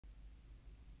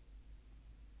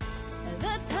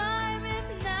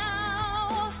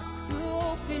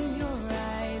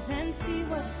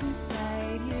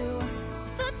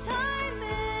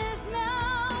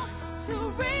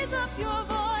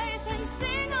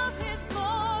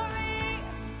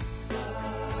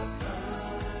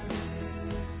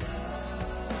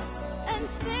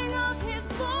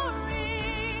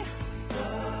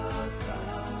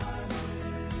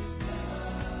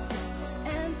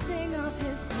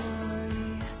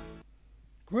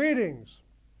Greetings.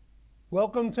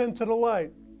 Welcome to Into the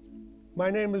Light. My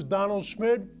name is Donald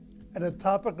Schmid, and the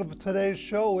topic of today's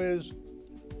show is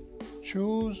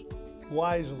choose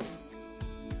wisely.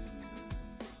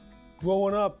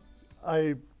 Growing up,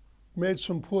 I made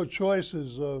some poor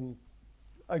choices.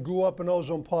 I grew up in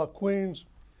Ozone Park, Queens.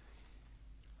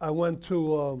 I went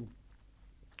to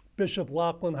Bishop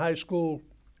Loughlin High School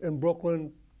in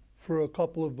Brooklyn for a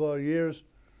couple of years.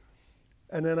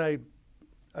 And then I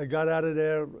got out of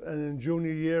there, and in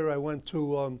junior year, I went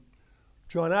to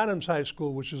John Adams High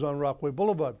School, which is on Rockaway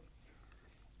Boulevard.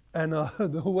 And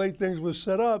the way things were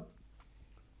set up,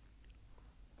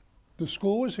 the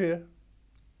school was here,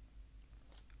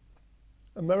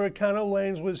 Americana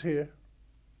Lanes was here,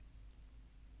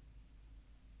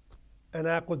 and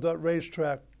Aqueduct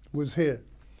Racetrack was here.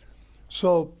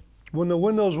 So when the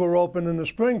windows were open in the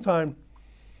springtime,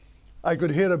 I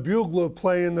could hear the bugler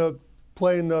playing the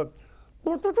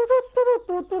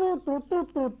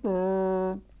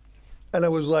and I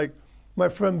was like, my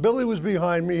friend Billy was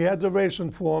behind me. He had the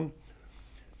racing form.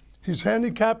 He's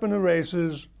handicapping the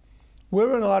races.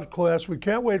 We're in art class. We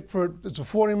can't wait for it. It's a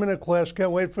 40-minute class. Can't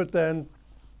wait for it to end.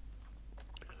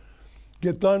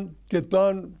 Get done,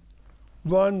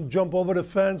 run, jump over the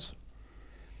fence.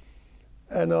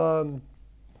 And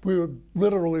we were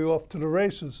literally off to the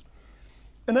races.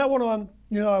 And that went on.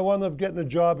 You know, I wound up getting a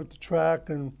job at the track,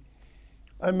 and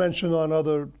I mentioned on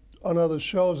other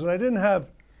shows, and I didn't have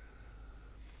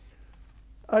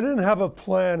a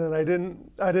plan, and I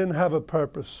didn't have a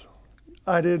purpose.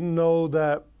 I didn't know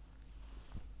that.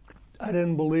 I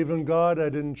didn't believe in God. I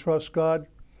didn't trust God.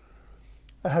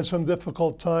 I had some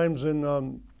difficult times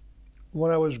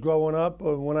when I was growing up.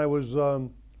 When I was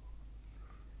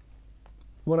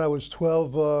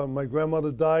 12, my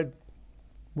grandmother died.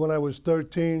 When I was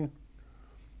 13,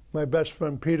 my best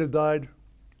friend Peter died,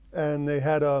 and they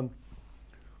had a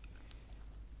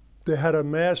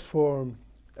mass for him,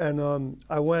 and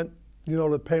I went, you know,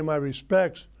 to pay my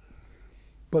respects,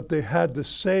 but they had the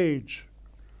sage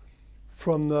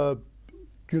from the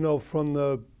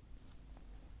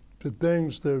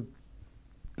things the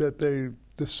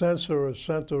censer or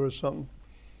center or something,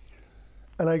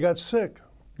 and I got sick,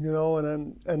 you know,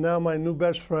 and now my new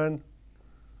best friend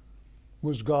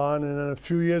was gone, and then a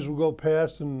few years would go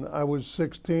past, and I was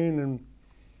 16, and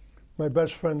my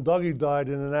best friend Dougie died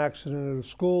in an accident at a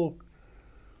school.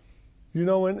 You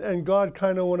know, and God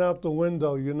kind of went out the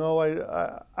window. You know,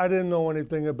 I didn't know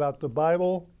anything about the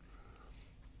Bible.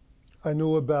 I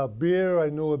knew about beer. I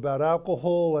knew about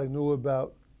alcohol. I knew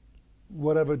about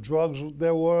whatever drugs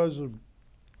there was.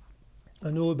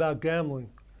 I knew about gambling,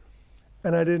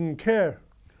 and I didn't care.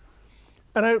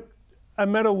 And I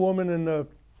met a woman in the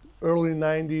early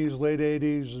 90s, late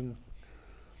 80s, and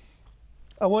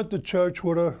I went to church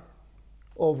with her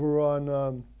over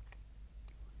on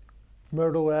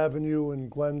Myrtle Avenue in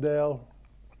Glendale,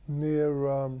 near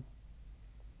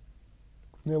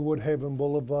Woodhaven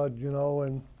Boulevard, you know,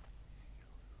 and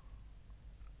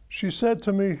she said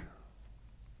to me,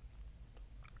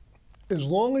 as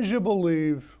long as you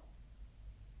believe,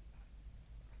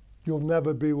 you'll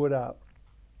never be without.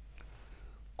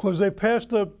 Because they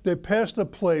passed a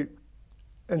plate,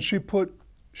 and she put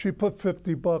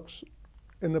 $50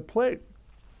 in the plate.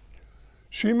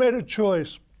 She made a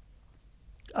choice.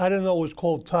 I didn't know it was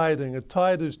called tithing. A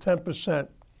tithe is 10%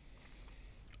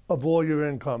 of all your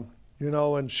income, you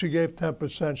know, and she gave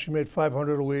 10%. She made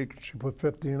 $500 a week. She put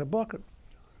 50 in a bucket.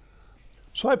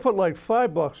 So I put like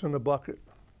 $5 in the bucket,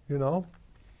 you know,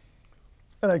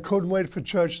 and I couldn't wait for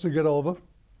church to get over.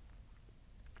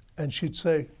 And she'd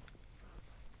say,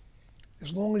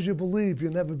 as long as you believe,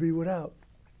 you'll never be without.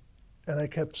 And I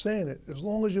kept saying it. As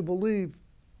long as you believe,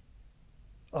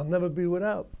 I'll never be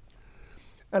without.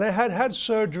 And I had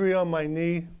surgery on my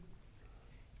knee.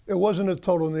 It wasn't a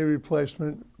total knee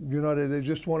replacement. You know, they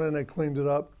just went in and they cleaned it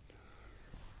up.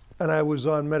 And I was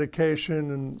on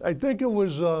medication, and I think it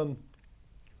was, it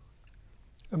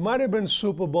might have been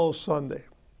Super Bowl Sunday.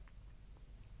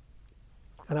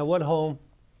 And I went home.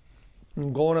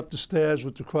 And going up the stairs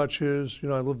with the crutches, you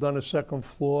know, I lived on the second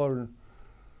floor, and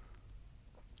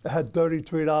I had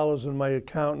 $33 in my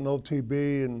account in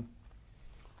OTB, and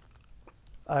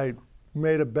I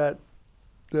made a bet.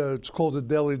 It's called the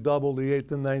Daily Double, the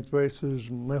 8th and 9th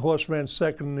races. My horse ran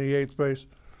second in the 8th race,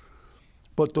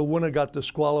 but the winner got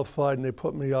disqualified, and they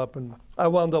put me up, and I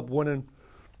wound up winning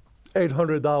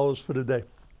 $800 for the day.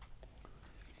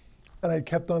 And I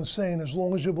kept on saying, as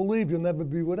long as you believe, you'll never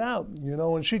be without, you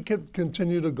know, and she could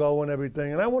continue to go and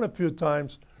everything. And I won a few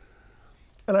times,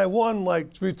 and I won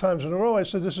like 3 times in a row. I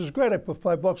said, this is great. I put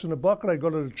 $5 in the bucket. I go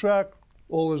to the track,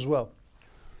 all is well.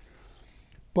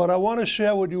 But I want to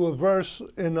share with you a verse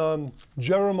in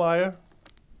Jeremiah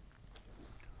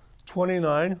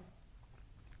 29,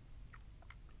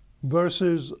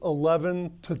 verses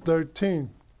 11 to 13.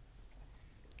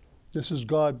 This is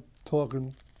God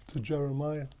talking to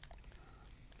Jeremiah.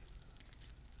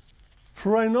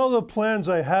 For I know the plans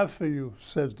I have for you,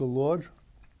 says the Lord,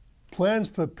 plans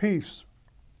for peace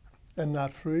and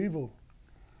not for evil,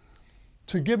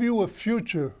 to give you a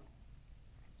future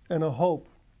and a hope.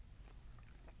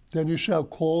 Then you shall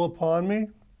call upon me,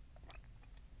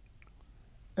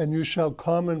 and you shall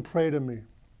come and pray to me,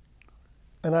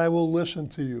 and I will listen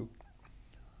to you.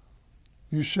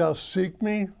 You shall seek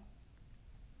me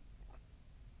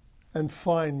and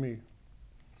find me,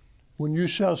 when you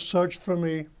shall search for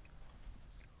me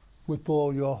with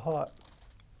all your heart.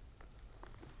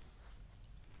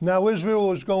 Now Israel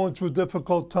was going through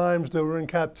difficult times. They were in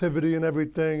captivity and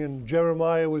everything, and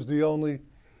Jeremiah was the only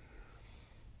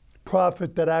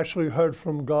prophet that actually heard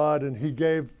from God, and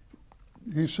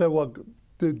he said, well,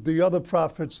 the other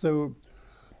prophets,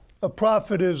 a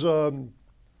prophet is a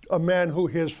man who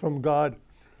hears from God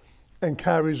and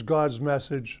carries God's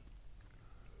message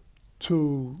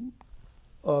to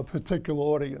a particular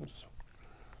audience.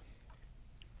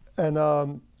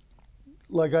 And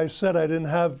like I said, I didn't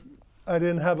have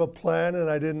a plan, and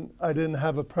I didn't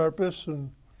have a purpose,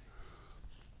 and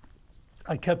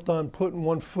I kept on putting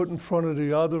one foot in front of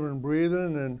the other and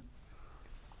breathing.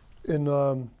 And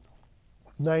in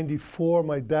 '94,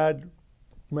 my dad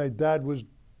was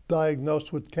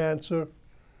diagnosed with cancer,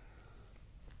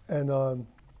 and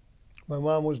my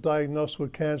mom was diagnosed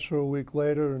with cancer a week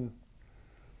later, and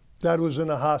Dad was in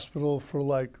the hospital for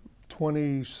like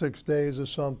 26 days or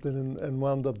something, and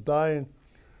wound up dying.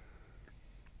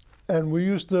 And he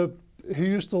used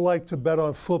to like to bet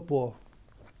on football.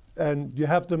 And you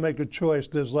have to make a choice.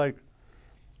 There's like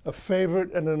a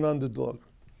favorite and an underdog.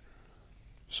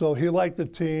 So he liked the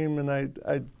team,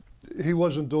 and he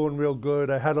wasn't doing real good.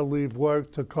 I had to leave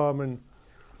work to come, and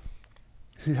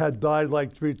he had died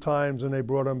like 3 times, and they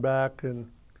brought him back.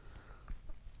 And,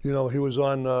 you know, he was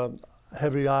on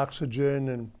heavy oxygen,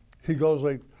 and he goes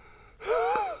like,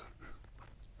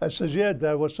 I says, yeah,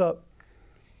 Dad, what's up?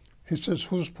 He says,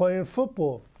 who's playing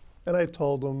football? And I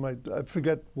told him, I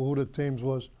forget who the teams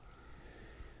was.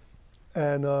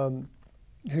 And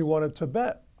he wanted to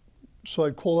bet. So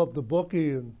I called up the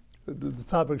bookie, and the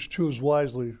topic's choose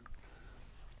wisely.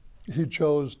 He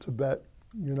chose to bet,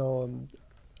 you know,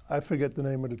 I forget the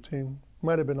name of the team.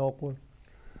 Might have been Oakland.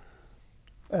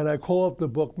 And I call up the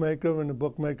bookmaker, and the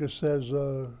bookmaker says,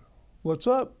 what's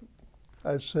up?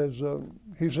 I says,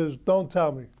 he says, don't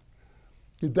tell me.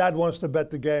 Your dad wants to bet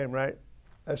the game, right?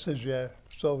 I says, yeah.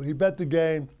 So he bet the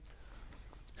game.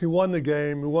 He won the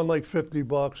game. He won like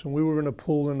 $50, and we were in a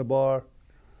pool in the bar.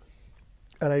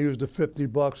 And I used the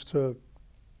 $50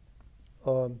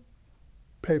 to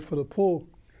pay for the pool.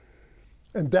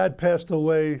 And Dad passed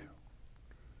away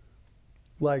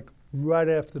like right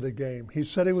after the game. He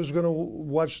said he was going to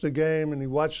watch the game, and he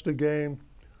watched the game.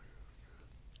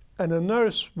 And the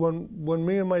nurse, when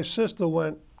me and my sister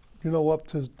went, you know, up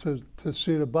to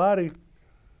see the body,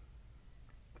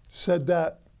 said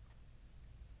that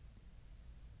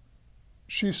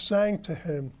she sang to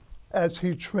him as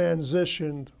he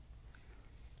transitioned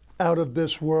out of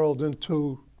this world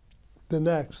into the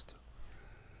next.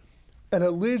 And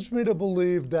it leads me to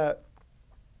believe that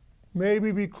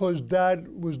maybe because Dad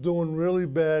was doing really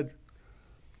bad,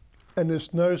 and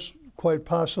this nurse quite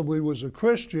possibly was a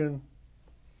Christian,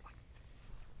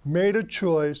 made a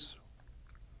choice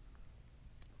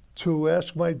to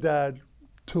ask my dad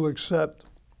to accept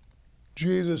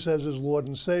Jesus as his Lord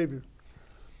and Savior.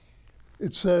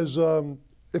 It says,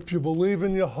 if you believe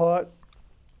in your heart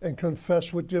and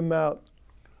confess with your mouth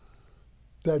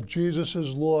that Jesus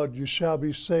is Lord, you shall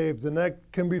be saved. And that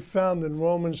can be found in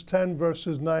Romans 10,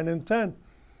 verses 9 and 10.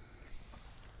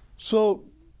 So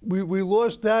we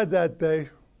lost Dad that day,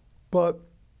 but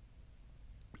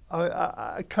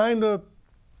I kind of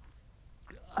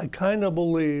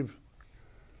believe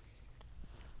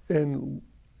in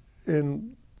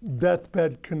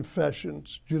deathbed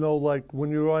confessions. You know, like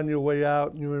when you're on your way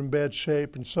out and you're in bad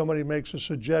shape and somebody makes a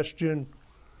suggestion,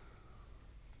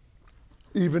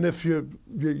 even if you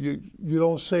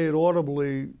don't say it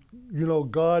audibly, you know,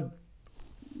 God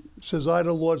says, I,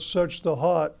 the Lord, search the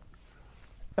heart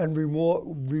and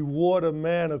reward a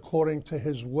man according to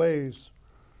his ways.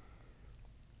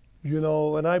 You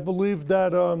know, and I believe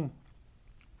that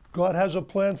God has a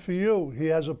plan for you. He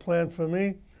has a plan for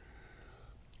me.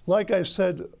 Like I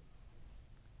said,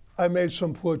 I made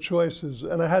some poor choices,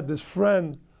 and I had this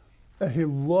friend, and he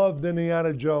loved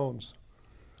Indiana Jones.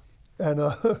 And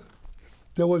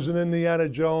there was an Indiana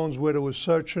Jones where they was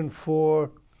searching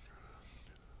for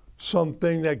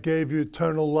something that gave you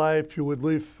eternal life, you would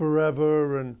live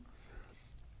forever, and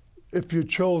if you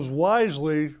chose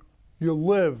wisely, you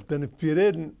lived, and if you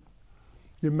didn't,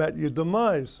 you met your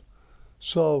demise.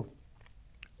 So,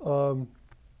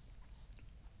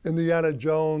 Indiana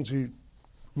Jones, he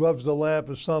rubs the lamp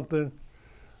or something,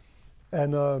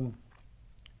 and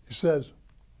he says,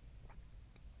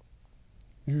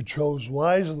 "You chose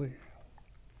wisely."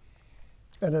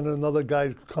 And then another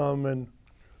guy come and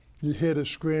you hear the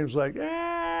screams like, "Ah!"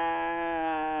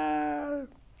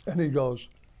 And he goes,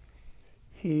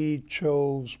 "He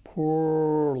chose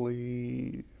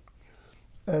poorly."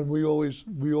 And we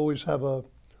always have a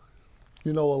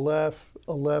laugh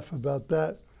about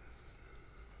that.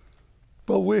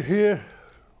 But we're here,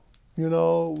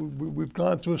 we've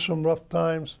gone through some rough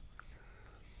times.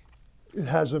 It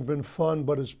hasn't been fun,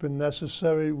 but it's been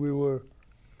necessary. We were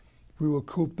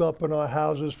cooped up in our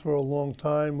houses for a long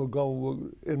time.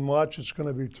 In March, it's going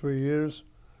to be 3 years,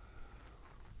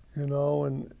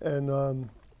 and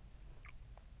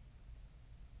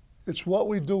it's what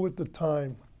we do with the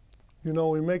time.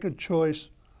 We make a choice.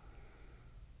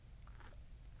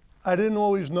 I didn't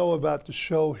always know about the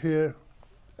show here,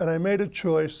 and I made a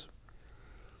choice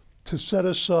to set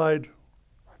aside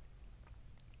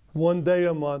one day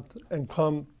a month and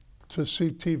come to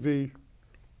CTV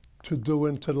to do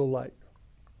Into the Light.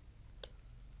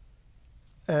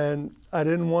 And I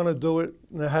didn't want to do it,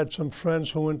 and I had some friends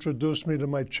who introduced me to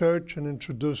my church and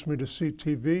introduced me to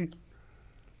CTV,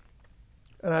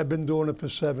 and I've been doing it for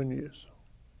 7 years.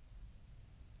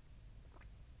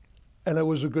 And it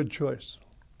was a good choice.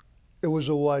 It was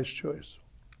a wise choice.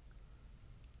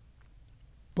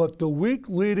 But the week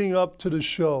leading up to the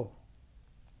show,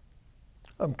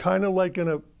 I'm kind of like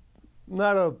in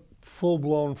not a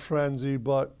full-blown frenzy,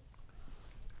 but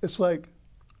it's like,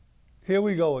 here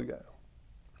we go again.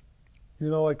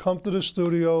 I come to the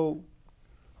studio,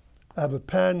 I have a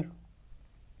pen,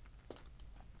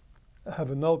 I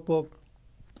have a notebook,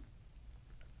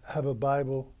 I have a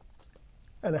Bible,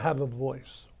 and I have a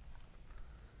voice.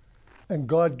 And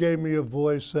God gave me a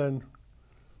voice, and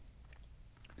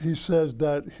He says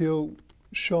that He'll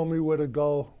show me where to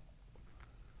go,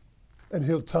 and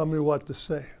He'll tell me what to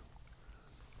say.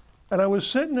 And I was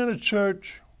sitting in a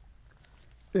church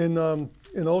in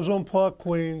Ozone Park,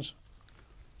 Queens,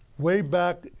 way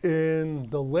back in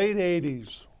the late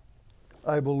 80s,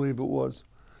 I believe it was.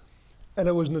 And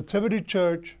it was Nativity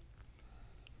Church.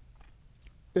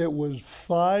 It was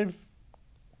 5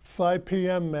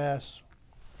 p.m. Mass.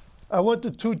 I went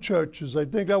to 2 churches. I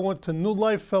think I went to New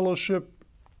Life Fellowship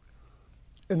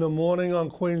in the morning on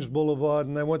Queens Boulevard,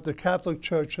 and I went to Catholic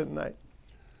Church at night.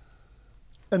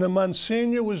 And the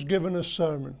Monsignor was giving a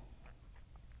sermon.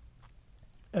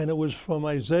 And it was from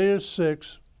Isaiah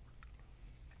 6,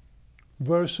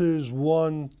 verses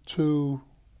 1 to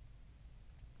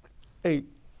 8.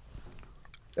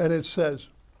 And it says,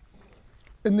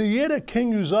 "In the year that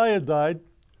King Uzziah died,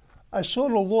 I saw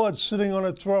the Lord sitting on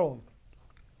a throne,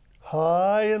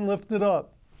 high and lifted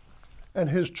up, and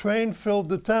His train filled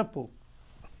the temple.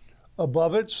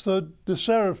 Above it stood the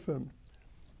seraphim.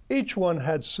 Each one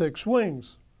had 6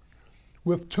 wings.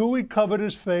 With 2 he covered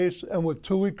his face, and with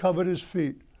 2 he covered his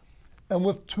feet, and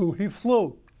with 2 he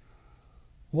flew.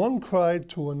 One cried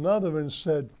to another and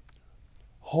said,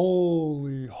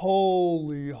 'Holy,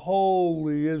 holy,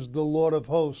 holy is the Lord of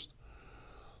hosts.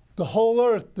 The whole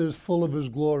earth is full of His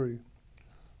glory.'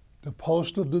 The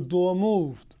post of the door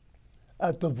moved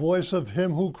at the voice of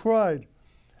him who cried,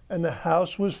 and the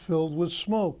house was filled with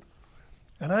smoke.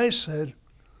 And I said,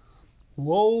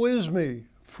 'Woe is me,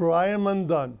 for I am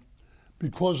undone,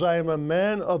 because I am a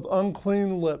man of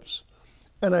unclean lips,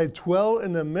 and I dwell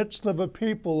in the midst of a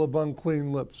people of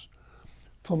unclean lips.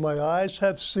 For my eyes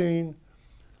have seen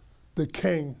the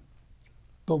King,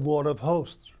 the Lord of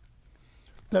hosts.'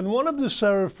 Then one of the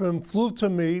seraphim flew to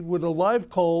me with a live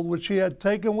coal which he had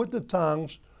taken with the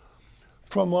tongs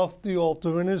from off the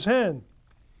altar in his hand.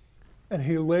 And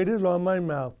he laid it on my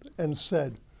mouth and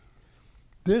said,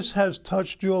 'This has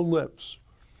touched your lips,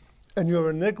 and your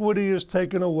iniquity is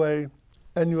taken away,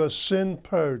 and your sin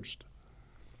purged.'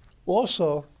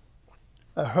 Also,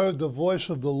 I heard the voice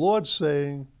of the Lord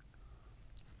saying,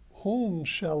 'Whom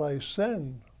shall I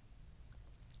send?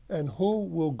 And who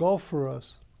will go for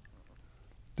us?'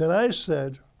 Then I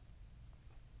said,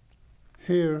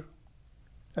 'Here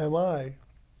am I,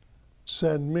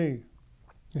 send me.'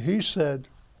 He said,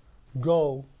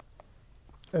 'Go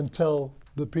and tell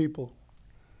the people.'"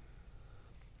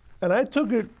 And I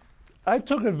took it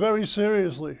very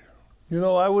seriously.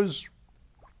 I was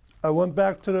I went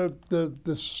back to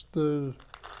the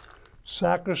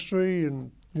sacristy,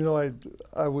 and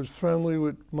I was friendly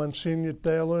with Monsignor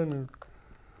Thalen,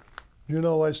 and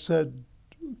I said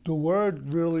the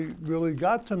word really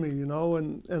got to me, and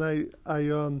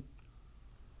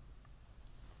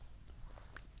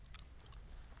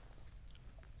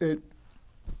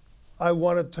I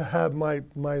wanted to have my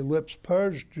lips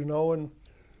purged, and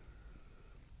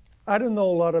I didn't know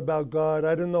a lot about God.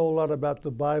 I didn't know a lot about the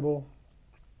Bible.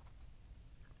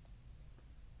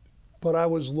 But I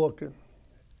was looking,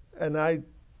 and I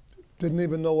didn't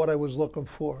even know what I was looking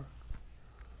for,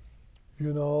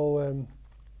 and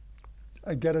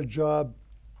I'd get a job.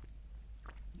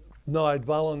 No, I'd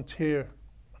volunteer.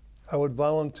 I would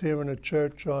volunteer in a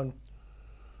church on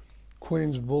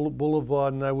Queens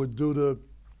Boulevard, and I would do the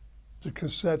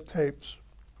cassette tapes.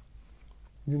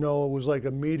 It was like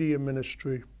a media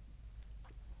ministry.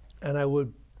 And I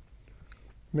would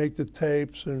make the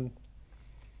tapes and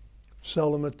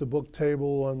sell them at the book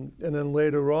table. And then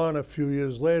later on, a few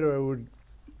years later,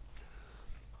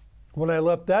 when I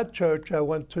left that church, I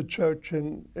went to church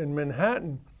in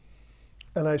Manhattan,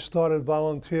 and I started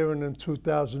volunteering in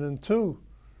 2002.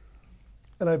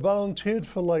 And I volunteered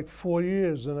for like 4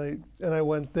 years, and I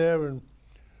went there, and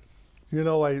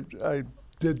I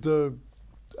did the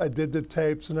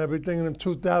tapes and everything. And in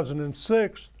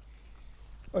 2006,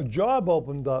 a job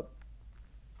opened up,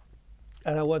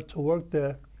 and I went to work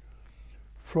there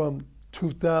from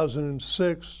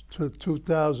 2006 to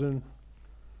 2011,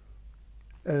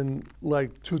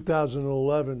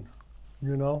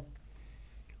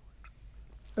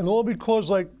 and all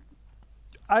because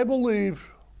I believe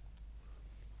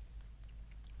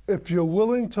if you're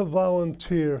willing to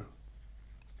volunteer,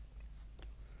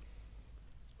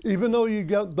 even though you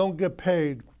don't get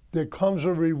paid, there comes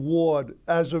a reward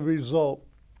as a result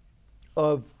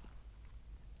of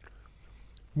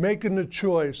making the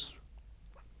choice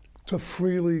to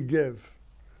freely give.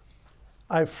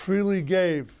 I freely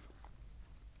gave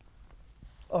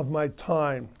of my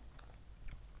time,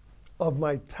 of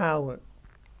my talent,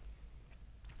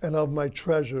 and of my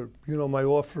treasure, my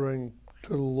offering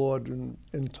to the Lord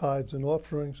in tithes and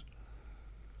offerings.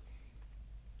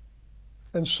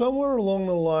 And somewhere along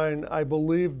the line, I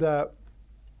believe that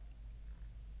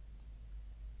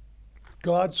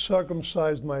God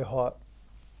circumcised my heart.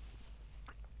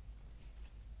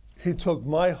 He took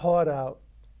my heart out,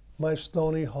 my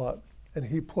stony heart, and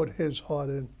he put his heart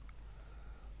in.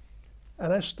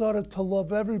 And I started to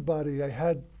love everybody.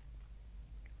 I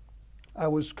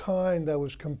was kind, I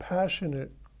was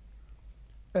compassionate.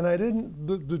 And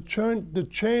the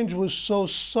change was so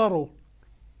subtle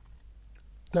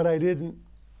that I didn't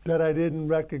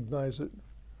recognize it.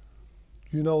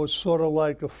 It's sort of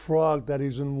like a frog that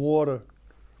is in water,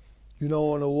 when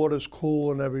the water's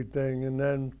cool and everything, and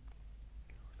then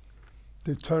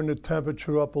they turn the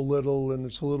temperature up a little, and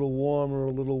it's a little warmer,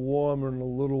 and a little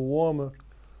warmer,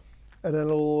 and then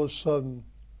all of a sudden,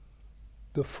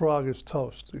 the frog is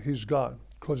toast. He's gone,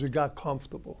 because he got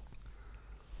comfortable.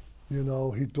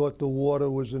 He thought the water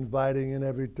was inviting and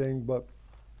everything,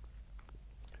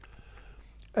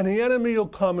 and the enemy will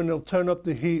come and he'll turn up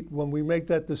the heat when we make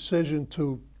that decision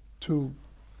to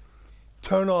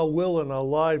turn our will and our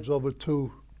lives over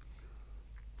to.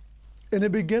 In the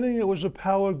beginning, it was a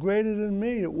power greater than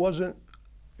me. It wasn't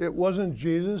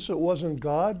Jesus. It wasn't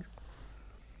God.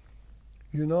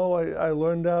 I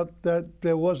learned out that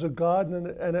there was a God,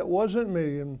 and it wasn't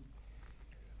me. And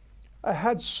I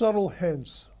had subtle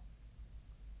hints.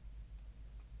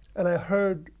 And I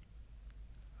heard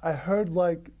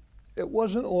like, it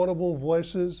wasn't audible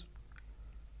voices,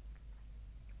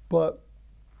 but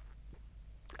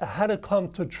I had to come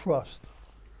to trust.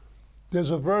 There's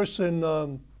a verse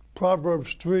in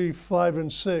Proverbs 3, 5,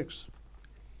 and 6.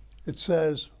 It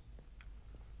says,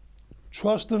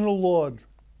 "Trust in the Lord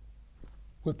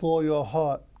with all your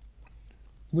heart.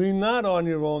 Lean not on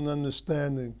your own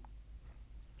understanding.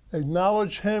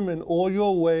 Acknowledge him in all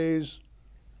your ways,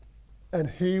 and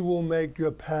he will make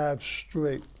your paths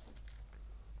straight."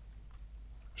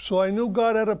 So I knew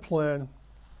God had a plan.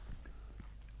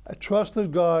 I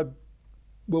trusted God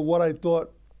with what I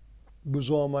thought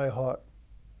was all my heart.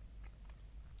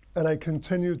 And I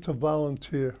continued to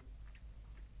volunteer.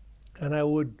 And I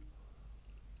would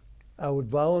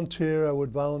volunteer.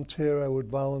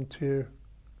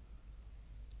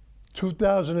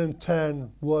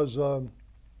 2010 was a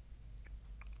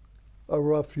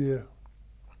rough year.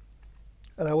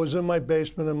 And I was in my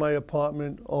basement in my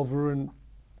apartment over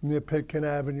near Pitkin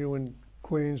Avenue in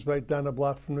Queens, right down the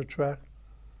block from the track.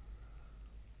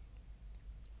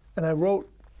 And I wrote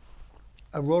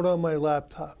on my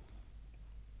laptop,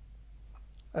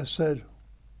 I said,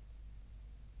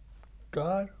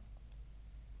 God,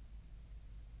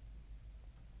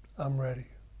 I'm ready.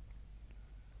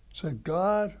 I said,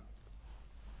 God,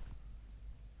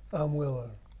 I'm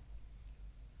willing.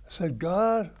 I said,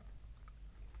 God,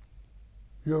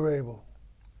 you're able.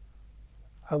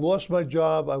 I lost my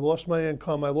job, I lost my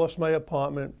income, I lost my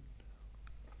apartment.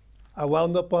 I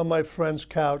wound up on my friend's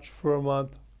couch for a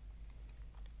month,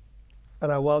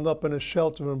 and I wound up in a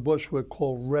shelter in Bushwick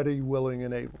called Ready, Willing,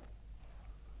 and Able.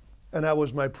 And that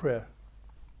was my prayer.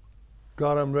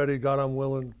 God, I'm ready, God, I'm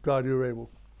willing, God, you're able.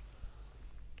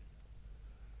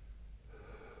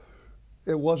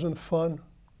 It wasn't fun,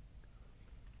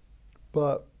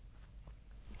 but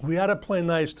we had to play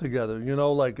nice together. You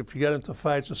know, like if you get into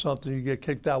fights or something, you get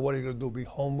kicked out, what are you going to do, be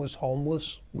homeless?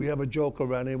 We have a joke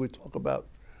around here, we talk about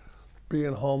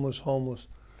being homeless.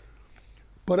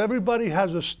 But everybody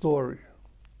has a story.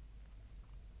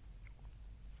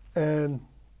 And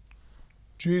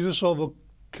Jesus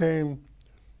overcame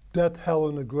death, hell,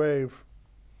 and the grave.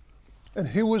 And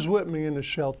he was with me in the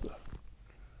shelter.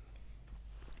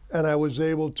 And I was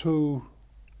able to,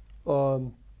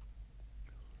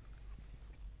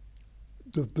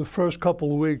 the first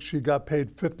couple of weeks, you got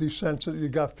paid 50 cents, you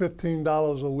got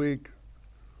 $15 a week,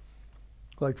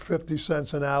 like 50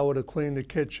 cents an hour to clean the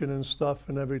kitchen and stuff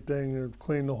and everything, and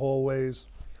clean the hallways.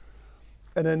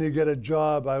 And then you get a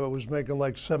job. I was making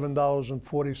like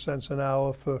 $7.40 an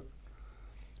hour for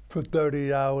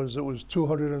 30 hours. It was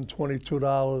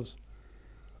 $222.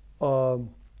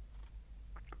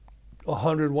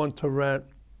 100 went to rent.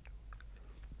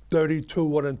 32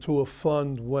 went into a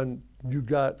fund when you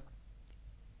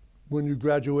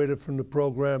graduated from the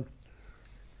program,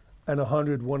 and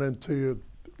 100 went into your,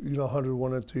 100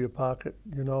 went into your pocket,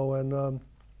 and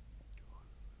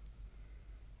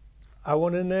I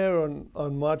went in there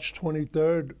on March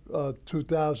 23rd,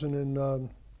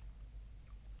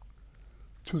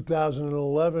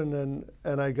 2011,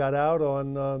 and I got out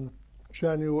on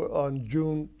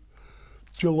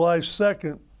July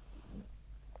 2nd,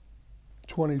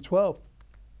 2012.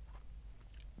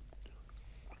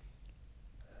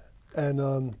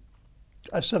 And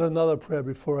I said another prayer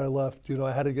before I left.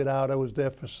 I had to get out. I was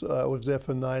there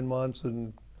for 9 months,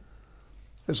 and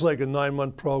it's like a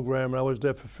 9-month program. And I was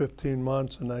there for 15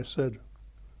 months, and I said,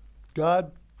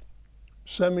 God,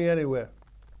 send me anywhere,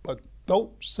 but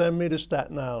don't send me to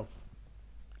Staten Island.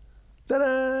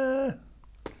 Ta-da!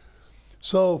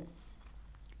 So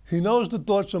he knows the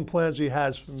thoughts and plans he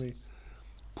has for me,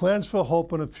 plans for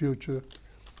hope and a future.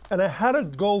 And I had to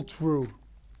go through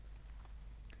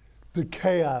the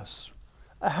chaos.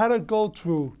 I had to go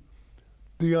through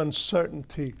the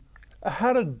uncertainty. I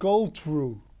had to go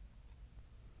through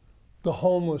the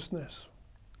homelessness.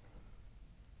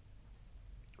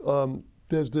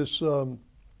 There's this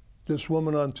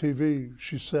woman on TV.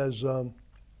 She says,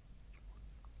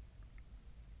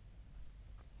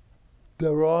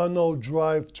 there are no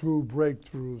drive-through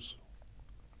breakthroughs.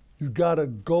 You gotta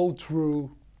go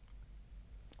through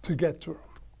to get through.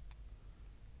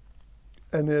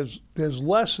 And there's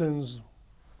lessons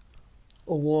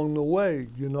along the way.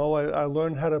 I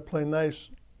learned how to play nice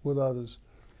with others.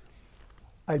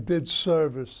 I did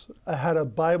service. I had a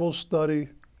Bible study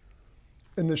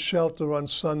in the shelter on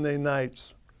Sunday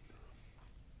nights.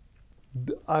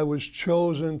 I was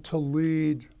chosen to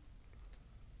lead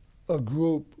a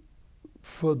group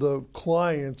for the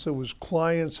clients. It was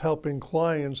clients helping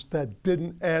clients that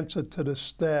didn't answer to the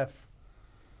staff.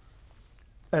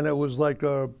 And it was like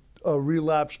a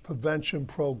relapse prevention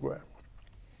program.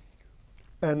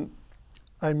 And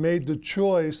I made the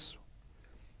choice.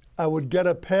 I would get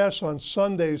a pass on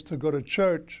Sundays to go to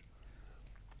church,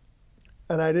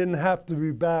 and I didn't have to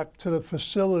be back to the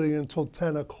facility until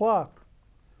 10 o'clock.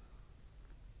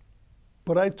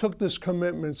 But I took this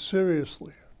commitment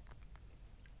seriously.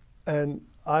 And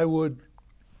I would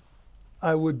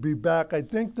be back. I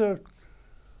think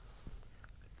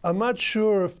I'm not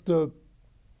sure if the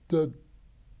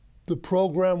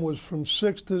program was from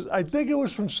 6 to, I think it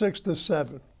was from 6 to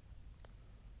 7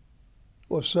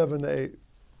 or 7 to 8.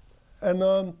 And,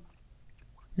 I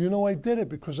did it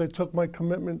because I took my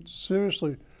commitment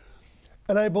seriously.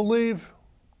 And I believe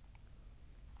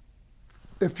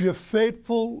if you're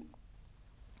faithful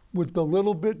with the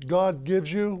little bit God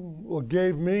gives you or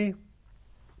gave me,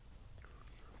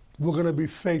 we're going to be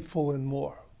faithful in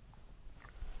more.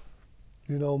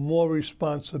 More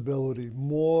responsibility,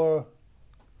 more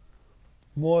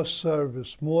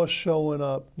service, more showing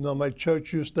up. My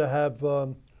church used to have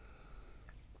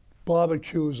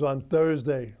barbecues on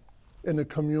Thursday in the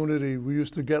community. We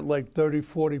used to get like 30,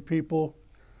 40 people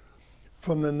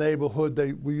from the neighborhood.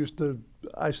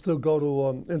 I still go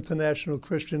to International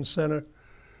Christian Center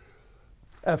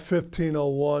at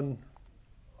 1501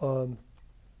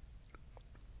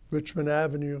 Richmond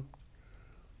Avenue.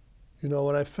 You know,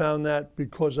 and I found that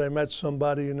because I met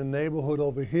somebody in the neighborhood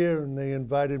over here, and they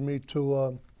invited me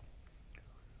to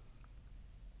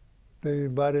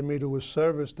a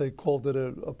service. They called it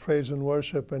a praise and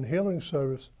worship and healing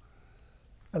service.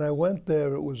 And I went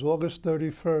there. It was August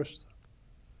 31st,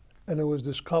 and it was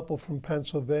this couple from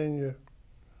Pennsylvania,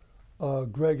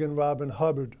 Greg and Robin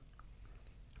Hubbard.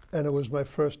 And it was my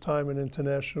first time in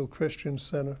International Christian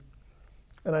Center.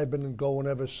 And I've been going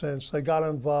ever since. I got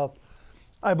involved.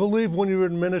 I believe when you're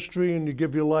in ministry and you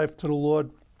give your life to the Lord,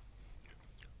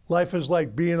 life is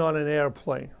like being on an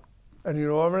airplane. And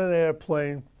you're on an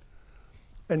airplane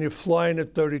and you're flying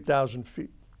at 30,000 feet.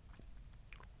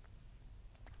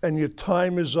 And your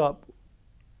time is up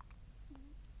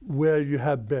where you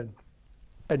have been.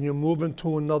 And you're moving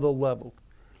to another level.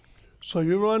 So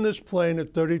you're on this plane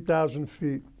at 30,000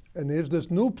 feet. And here's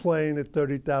this new plane at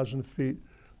 30,000 feet.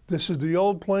 This is the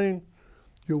old plane.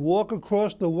 You walk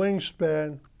across the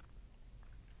wingspan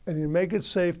and you make it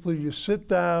safely. You sit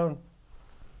down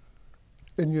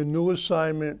in your new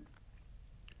assignment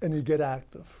and you get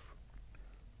active.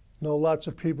 You know, lots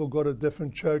of people go to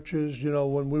different churches. You know,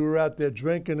 when we were out there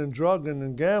drinking and drugging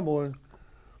and gambling,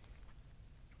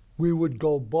 we would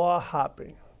go bar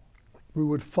hopping. We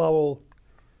would follow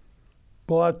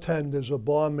bartenders or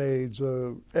barmaids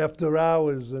or after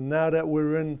hours. And now that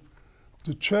we're in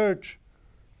the church,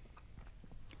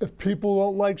 if people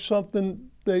don't like something,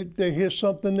 they hear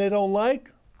something they don't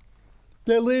like,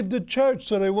 they leave the church.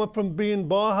 So they went from being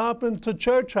bar hopping to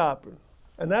church hopping.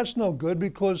 And that's no good,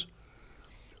 because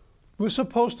we're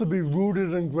supposed to be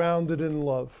rooted and grounded in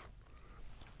love.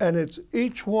 And it's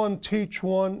each one teach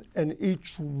one and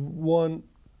each one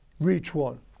reach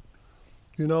one.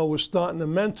 You know, we're starting a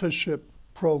mentorship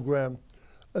program,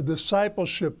 a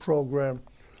discipleship program.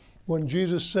 When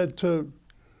Jesus said to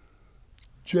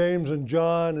James and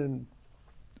John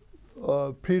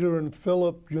and Peter and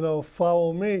Philip, you know,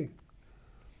 follow me.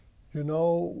 You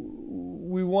know,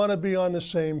 we want to be on the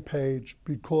same page,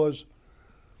 because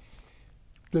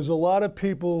there's a lot of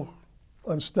people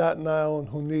on Staten Island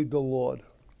who need the Lord.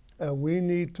 And we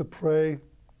need to pray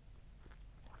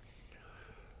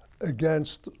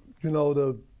against, you know,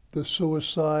 the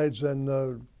suicides and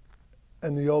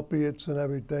the opiates and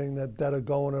everything that are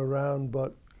going around.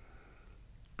 But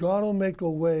God will make a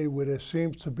way where there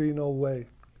seems to be no way.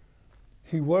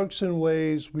 He works in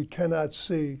ways we cannot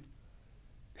see.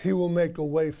 He will make a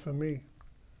way for me.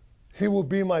 He will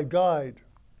be my guide,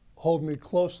 hold me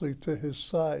closely to his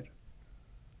side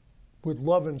with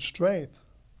love and strength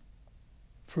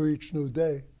for each new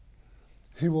day.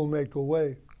 He will make a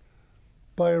way.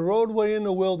 By a roadway in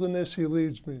the wilderness he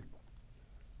leads me.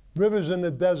 Rivers in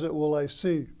the desert will I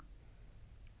see.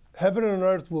 Heaven and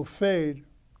earth will fade,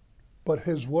 but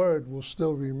his word will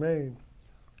still remain.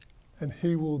 And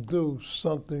he will do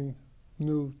something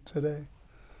new today.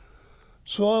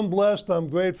 So I'm blessed, I'm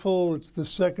grateful. It's the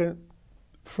second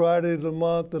Friday of the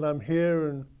month and I'm here,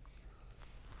 and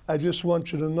I just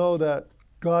want you to know that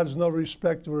God's no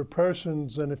respecter of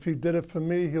persons, and if he did it for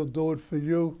me, he'll do it for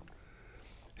you.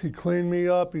 He cleaned me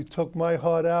up, he took my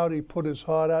heart out, he put his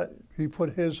heart out, he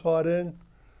put his heart in.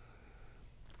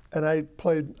 And I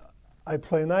play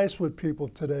nice with people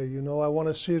today, you know. I want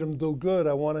to see them do good.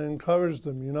 I want to encourage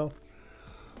them, you know.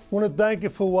 I want to thank you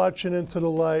for watching Into the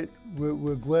Light.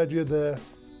 We're glad you're there.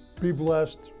 Be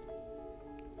blessed,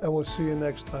 and we'll see you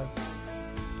next time.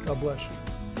 God bless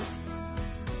you.